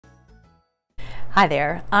Hi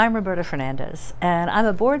there, I'm Roberta Fernandez, and I'm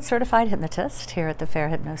a Board Certified Hypnotist here at the Fair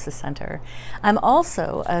Hypnosis Center. I'm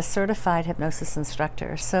also a Certified Hypnosis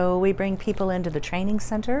Instructor, so we bring people into the training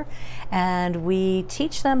center and we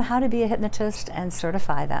teach them how to be a hypnotist and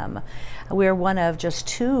certify them. We're one of just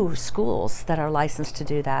 2 schools that are licensed to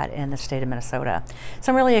do that in the state of Minnesota.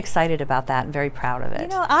 So I'm really excited about that and very proud of it. You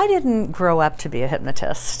know, I didn't grow up to be a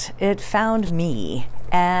hypnotist. It found me.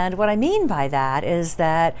 And what I mean by that is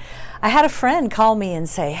that I had a friend call me and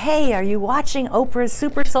say, "Hey, are you watching Oprah's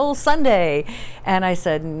Super Soul Sunday?" And I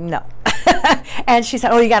said, "No." And she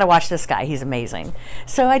said, "Oh, you got to watch this guy. He's amazing."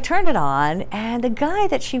 So I turned it on, and the guy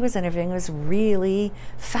that she was interviewing was really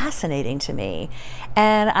fascinating to me.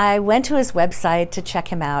 And I went to his website to check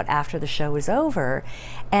him out after the show was over.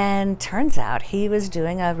 And turns out he was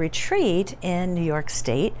doing a retreat in New York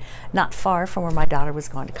State, not far from where my daughter was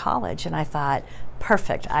going to college. And I thought,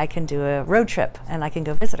 perfect, I can do a road trip and I can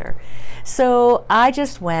go visit her. So I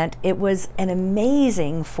just went. It was an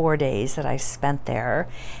amazing 4 days that I spent there.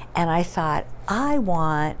 And I thought, I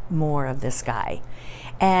want more of this guy.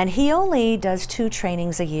 And he only does 2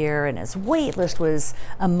 trainings a year, and his wait list was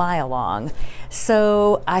a mile long.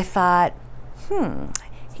 So I thought,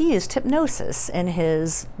 he used hypnosis in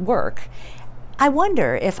his work. I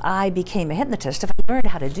wonder if I became a hypnotist, if I learned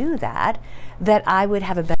how to do that, that I would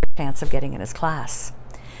have a better chance of getting in his class.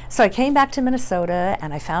 So I came back to Minnesota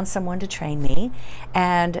and I found someone to train me.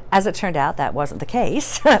 And as it turned out, that wasn't the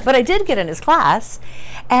case, but I did get in his class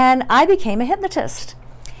and I became a hypnotist.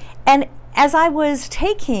 And as I was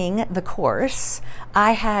taking the course,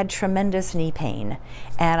 I had tremendous knee pain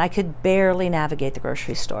and I could barely navigate the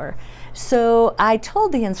grocery store. So I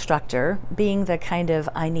told the instructor, being the kind of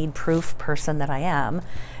I need proof person that I am,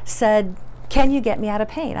 said, "Can you get me out of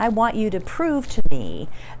pain? I want you to prove to me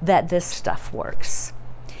that this stuff works."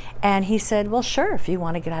 And he said, "Well, sure, if you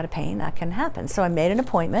want to get out of pain, that can happen." So I made an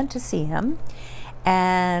appointment to see him,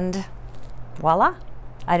 and voila,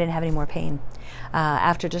 I didn't have any more pain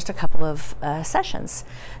after just a couple of sessions.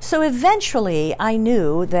 So eventually I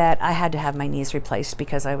knew that I had to have my knees replaced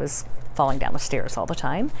because I was falling down the stairs all the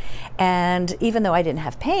time. And even though I didn't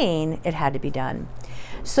have pain, it had to be done.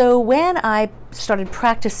 So when I started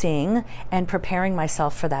practicing and preparing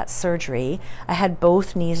myself for that surgery, I had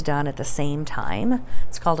both knees done at the same time.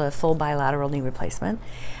 It's called a full bilateral knee replacement.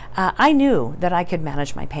 I knew that I could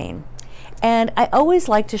manage my pain. And I always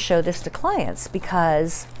like to show this to clients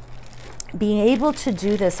because being able to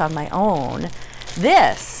do this on my own,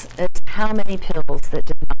 this is how many pills that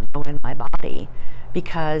did not go in my body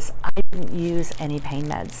because I didn't use any pain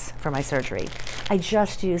meds for my surgery. I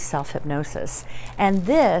just used self-hypnosis. And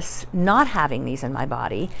this, not having these in my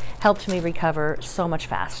body, helped me recover so much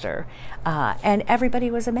faster. And everybody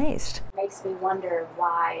was amazed. It makes me wonder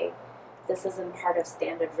why this isn't part of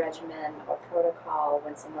standard regimen or protocol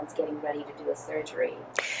when someone's getting ready to do a surgery.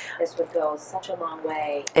 This would go such a long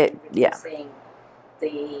way in reducing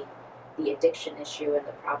the addiction issue and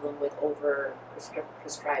the problem with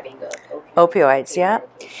prescribing of opioids. Yeah.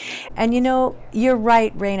 And you know, you're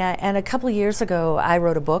right, Raina. And a couple of years ago, I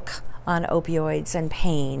wrote a book on opioids and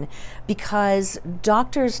pain because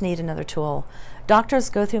doctors need another tool. Doctors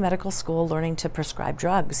go through medical school learning to prescribe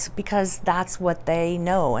drugs because that's what they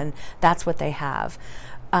know and that's what they have.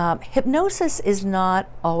 Hypnosis is not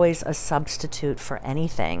always a substitute for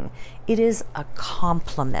anything. It is a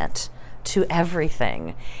complement to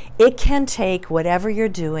everything. It can take whatever you're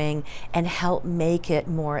doing and help make it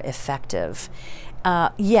more effective.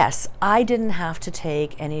 Yes, I didn't have to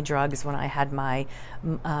take any drugs when I had my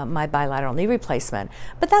bilateral knee replacement,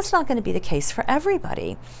 but that's not going to be the case for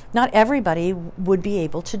everybody. Not everybody would be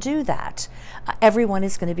able to do that. Everyone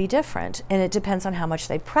is going to be different, and it depends on how much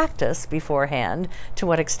they practice beforehand, to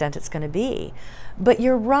what extent it's going to be. But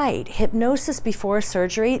you're right, hypnosis before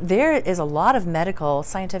surgery, there is a lot of medical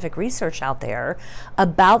scientific research out there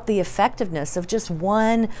about the effectiveness of just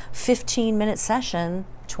one 15-minute session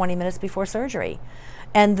 20 minutes before surgery.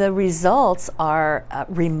 And the results are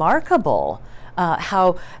remarkable.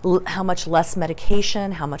 How much less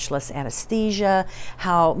medication, how much less anesthesia,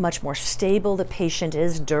 how much more stable the patient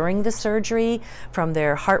is during the surgery from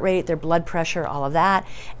their heart rate, their blood pressure, all of that.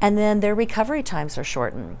 And then their recovery times are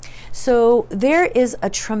shortened. So there is a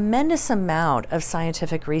tremendous amount of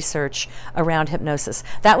scientific research around hypnosis.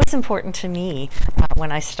 That was important to me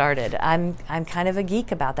when I started. I'm kind of a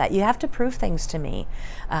geek about that. You have to prove things to me.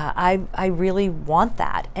 I really want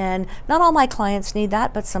that. And not all my clients need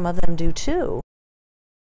that, but some of them do too.